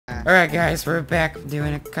Alright guys, we're back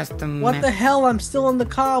doing a custom What map. the hell? I'm still in the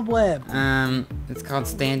cobweb. It's called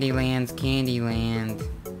Standylands, CandyLand.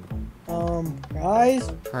 Guys?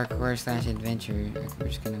 Parkour / adventure. Okay, we're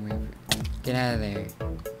just gonna wait for... Get out of there.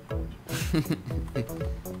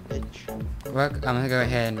 Look, I'm gonna go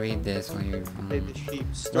ahead and read this while you're Save the sheep.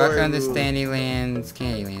 Story Welcome to rules. Standylands,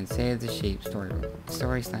 CandyLand. Save the sheep. Story /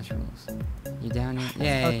 rules. You down yet?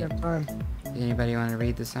 Yay. Okay, time. Anybody want to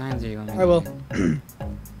read the signs, or you want me I will. to?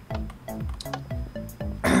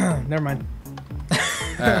 Never mind.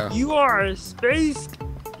 Oh. You are a space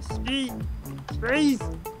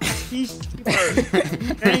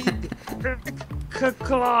peacekeeper named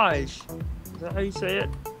Collage. Is that how you say it?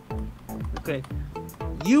 Okay.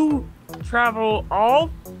 You travel all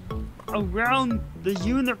around the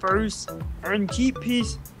universe and keep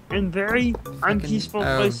peace in very unpeaceful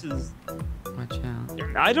places. Watch out.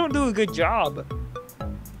 And I don't do a good job.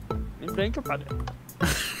 And think about it.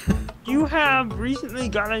 You have recently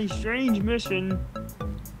got a strange mission.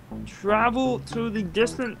 Travel to the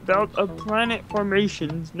distant belt of planet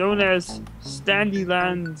formations known as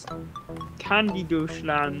Standylands,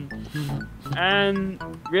 Candyland, and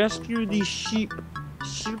rescue the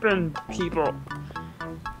sheepen people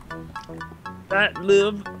that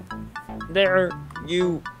live there.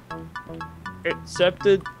 You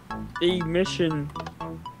accepted the mission.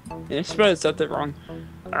 I spelled accepted wrong.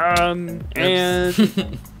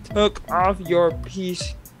 And took off your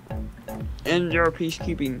peace and your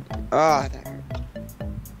peacekeeping. Ah, that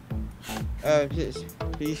hurt.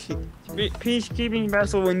 Peacekeeping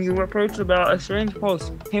vessel. When you approached about, a strange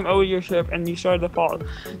pulse came over your ship and you started to fall.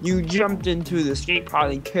 You jumped into the escape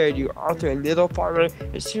pod and carried you out a little farther.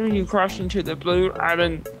 As soon as you crashed into the blue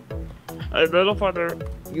island, a little farther,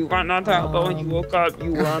 you got knocked out, but when you woke up,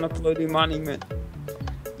 you were on a floating monument.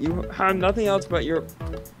 You had nothing else but to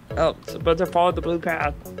follow the blue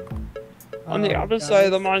path. On the other side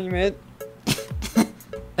of the monument.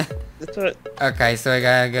 That's it. Okay, so I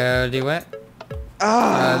gotta go do what?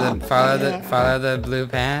 Follow the blue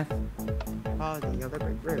path. Oh, the other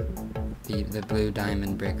brick road. The blue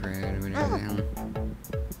diamond brick road or whatever the hell.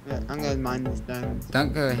 Yeah, I'm gonna mine this diamond.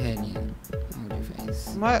 Don't go ahead yet. Hold your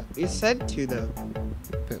face. What? You said to though.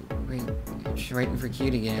 But wait, you're just waiting for Q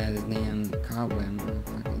to get out of the damn cobweb.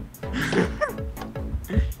 Motherfucker.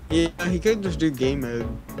 Yeah, he could just do game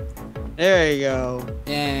mode. There you go.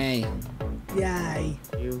 Yay. Yay.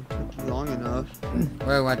 You took you long enough.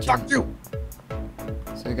 Well, watch out. Fuck you.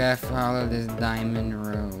 So we gotta follow this diamond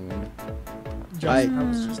road. Right. I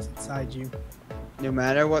was just inside you. No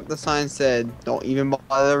matter what the sign said, don't even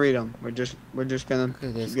bother to read them. We're just gonna Look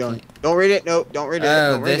at this keep going. kid. Don't read it. Nope. Don't read it.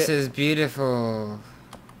 Oh, Don't read this it. is beautiful.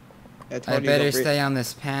 I I told you, better don't read- stay on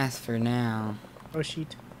this path for now. Oh,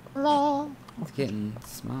 sheet. Hello. It's getting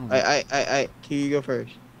smaller. Can you go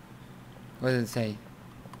first? What does it say?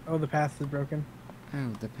 Oh, the path is broken. Oh,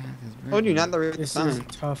 the path is broken. Told you not to read the This is sign.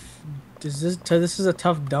 tough. This is a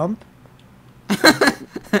tough dump.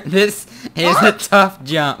 This is a tough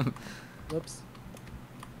jump. Whoops.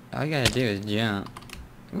 All you gotta do is jump.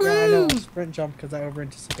 Yeah, I know. Woo! Sprint jump because I over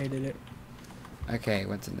anticipated it. Okay,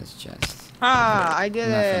 what's in this chest? Ah, I did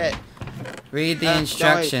Nothing. it. Read the No, wait,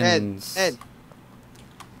 instructions. Ed.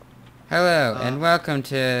 Hello, and welcome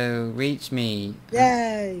to Reach Me.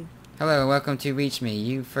 Yay! Hello, welcome to Reach Me.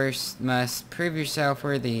 You first must prove yourself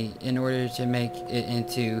worthy in order to make it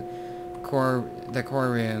into the core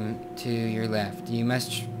room to your left. You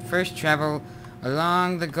must first travel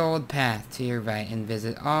along the gold path to your right and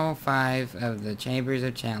visit all 5 of the chambers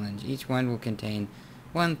of challenge. Each one will contain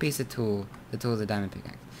 1 piece of tool. The tool is a diamond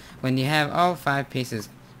pickaxe. When you have all 5 pieces,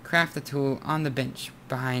 craft the tool on the bench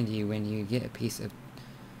behind you when you get a piece of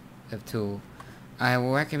tool. I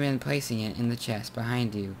will recommend placing it in the chest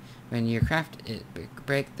behind you. When you craft it,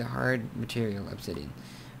 break the hard material obsidian.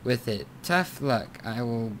 With it, tough luck. I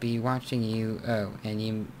will be watching you. Oh, and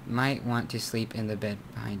you might want to sleep in the bed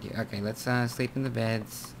behind you. Okay, let's sleep in the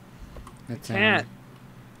beds. Let's Can't.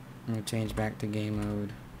 I'm gonna change back to game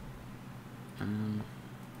mode.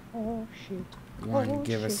 Oh shit.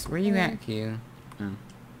 Give us. Where you at, Q? Oh.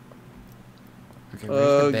 Okay, where's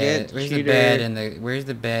Oh, the bed? get Where's the cheater. bed in the? Where's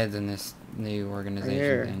the beds in this new organization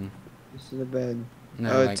here. thing? This is the bed. No,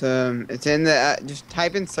 Oh, like, it's in the. Just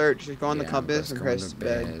type in search. Just go on the Yeah, compass let's and go on press the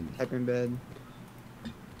bed. bed. Type in bed.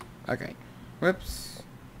 okay. Whoops.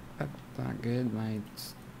 That's not good.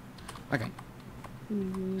 Okay.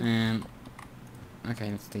 Okay,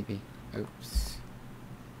 it's sleepy. Oops.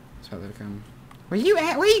 It's about to come. Where you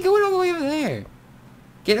at? Where you going all the way over there?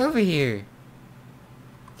 Get over here.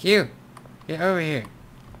 Q. Get over here.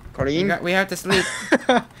 Colleen, We have to sleep.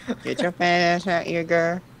 get your fat ass out here,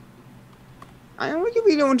 girl. I know what you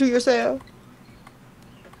be doing to yourself.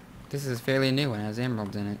 This is a fairly new one. It has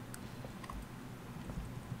emeralds in it.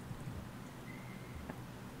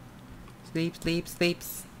 Sleep, sleep,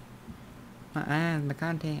 sleeps. My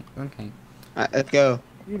content. Okay. Alright, let's go.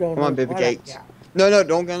 You don't Come on, know baby what I cakes. got. No,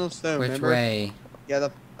 don't get on the stone. Which remember? way? Yeah,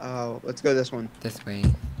 let's go this one. This way.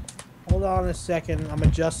 Hold on a second. I'm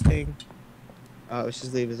adjusting. Oh, let's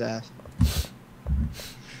just leave his ass.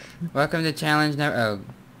 Welcome to challenge number.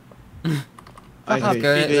 Oh. Alright,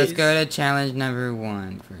 Let's go to challenge number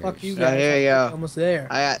 1 first. Fuck you Oh, guys. here you I'm go. almost there.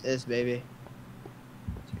 I got this, baby.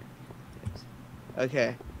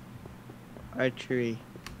 Okay. Archery.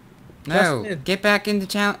 No, Justin. get back into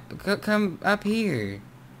challenge. Come up here.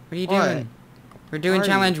 What are you What? doing? We're doing Are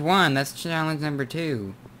challenge 1. That's challenge number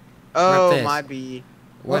 2. Oh, this. my bee.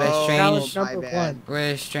 What a Oh, strange, Challenge number my bad. 1. what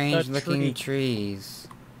a strange The looking tree. trees.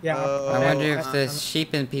 Yeah. Oh, I wonder if uh, the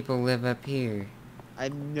sheepin people live up here. I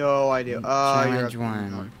had no idea. Oh, you're Challenge up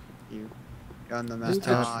 1. You're on the Just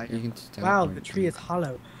map. touch- you can just Wow, teleport. the tree is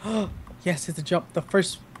hollow. Yes, it's a jump. The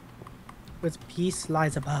first with peace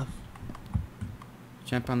lies above.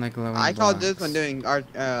 Jump on the glowing I called this blocks. one doing our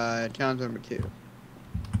challenge number 2.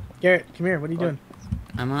 Garrett, come here. What are you What? doing?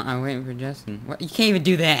 I'm waiting for Justin. What? You can't even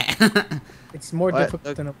do that. It's more What? difficult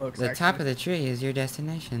Look, than it looks. The actually. top of the tree is your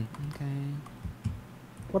destination. Okay.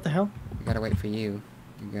 What the hell? We gotta wait for you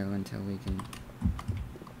to go until we can.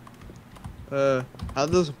 How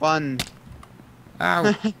this fun?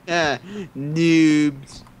 Oh, Yeah,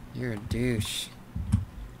 noobs. you're a douche.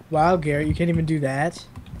 Wow, Garrett, you can't even do that.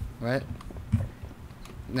 What?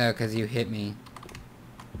 No, because you hit me.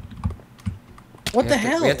 What We the have to-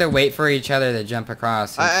 hell? We have to wait for each other to jump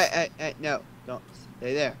across. No, don't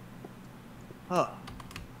stay there. Oh,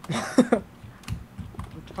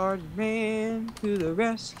 retarded man to the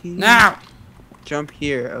rescue. No! Jump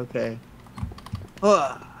here, okay.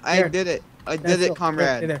 Oh, I Here. did it. I That's did it, all.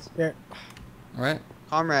 comrade. There, there. What?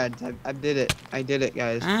 Comrades, I did it. I did it,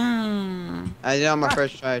 guys. Ah. I did it on my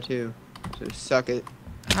first try, too. So suck it.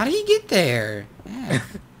 How do you get there? Yeah.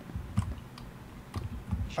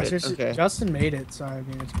 Oh, Shit, seriously, okay. Justin made it, so I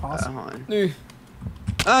mean it's possible. Hold on. Ugh.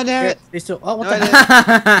 Oh, damn Garrett, it. they still. Oh, what No, the I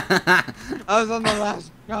hell? I was on the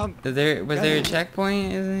last jump. was there a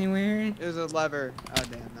checkpoint anywhere? It was a lever. Oh,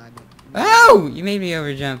 damn. No, I didn't. Oh! You made me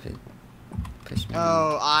overjump it. Push me.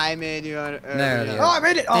 Oh, I made you on. No, Oh, I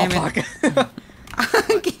made it! Oh, Damn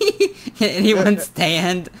fuck. Can anyone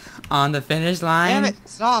stand on the finish line? Damn it!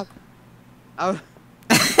 Stop. I was-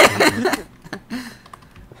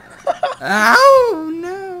 Oh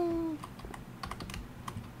no!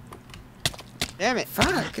 Damn it!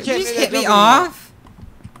 Fuck! You Can't just make hit that me jump off.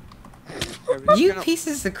 We're You gonna-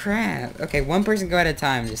 pieces of crap. Okay, one person go at a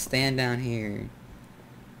time. Just stand down here.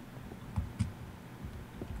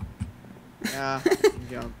 Yeah,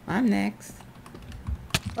 jump. I'm next.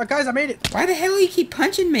 Oh, guys, I made it. Why the hell you keep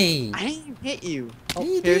punching me? I didn't hit you. Yeah,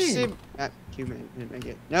 you Here, did. see. Q didn't make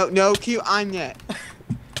it. No, Q, I'm net.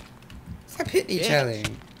 Stop hitting each Yes.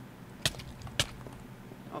 other.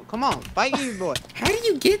 Oh, come on, fight you, boy. How do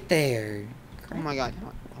you get there? Oh my God.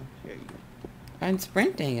 Oh, here you go. I'm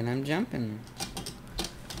sprinting and I'm jumping.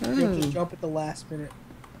 You have to Ooh. jump at the last minute.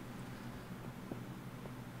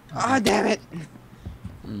 Ah, damn it.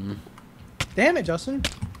 Mm. Damn it, Justin.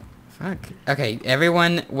 Fuck. Okay,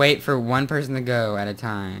 everyone wait for one person to go at a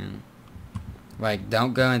time. Like,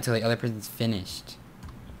 don't go until the other person's finished.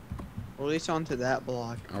 Or at least onto that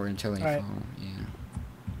block. Or until they Alright. fall,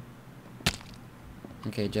 yeah.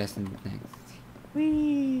 Okay, Justin's next.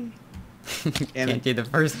 Whee. Damn Can't it. do the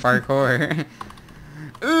first parkour.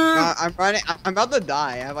 I'm running. I'm about to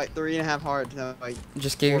die. I have like 3.5 hearts. So like,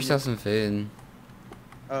 Just give 4 yourself some food.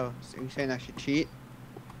 oh, so you're saying I should cheat?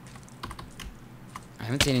 I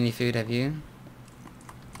haven't seen any food, have you?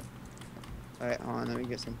 Alright, hold on. Let me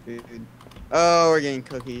get some food. Oh, we're getting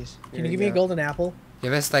cookies. Can Here you we give me a go. golden apple?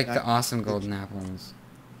 Give us like the Yeah. awesome golden apples.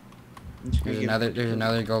 I'm just gonna There's give- there's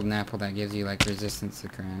another golden apple that gives you like resistance to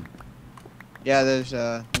crap. Yeah, there's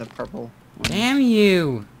the purple one. Damn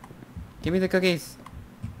you! Give me the cookies.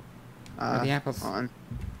 Or the Uh, apples. hold on.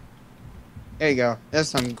 There you go. There's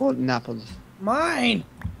some golden apples. Mine.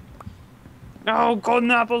 No,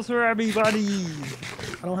 golden apples for everybody.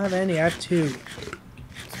 I don't have any. I have 2.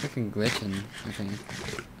 It's freaking glitching. Okay.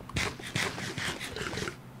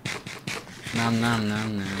 Nom nom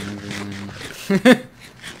nom nom. everyone.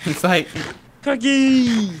 It's like,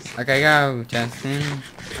 Cookies. okay, go, Justin.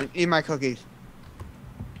 Eat my cookies.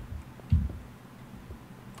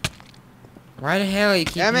 Why the hell you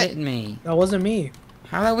keep Damn it. hitting me? That wasn't me.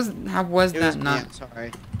 How was It that was not? me. I'm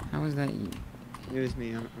sorry. How was that? It was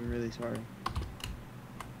me. I'm really sorry.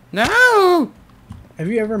 No! Have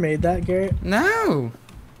you ever made that, Garrett? No!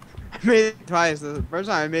 I made it twice. The first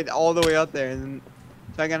time I made it all the way up there, and then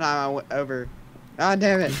second time I went over. God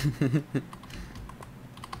damn it.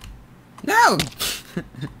 No!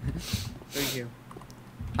 Thank you.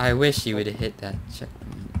 I wish you would have hit that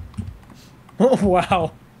checkpoint. Oh,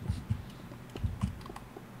 wow.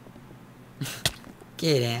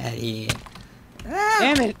 Get out of here. Ah!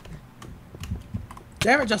 Damn it.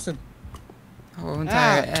 Damn it, Justin. Whole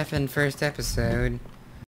entire effing first episode.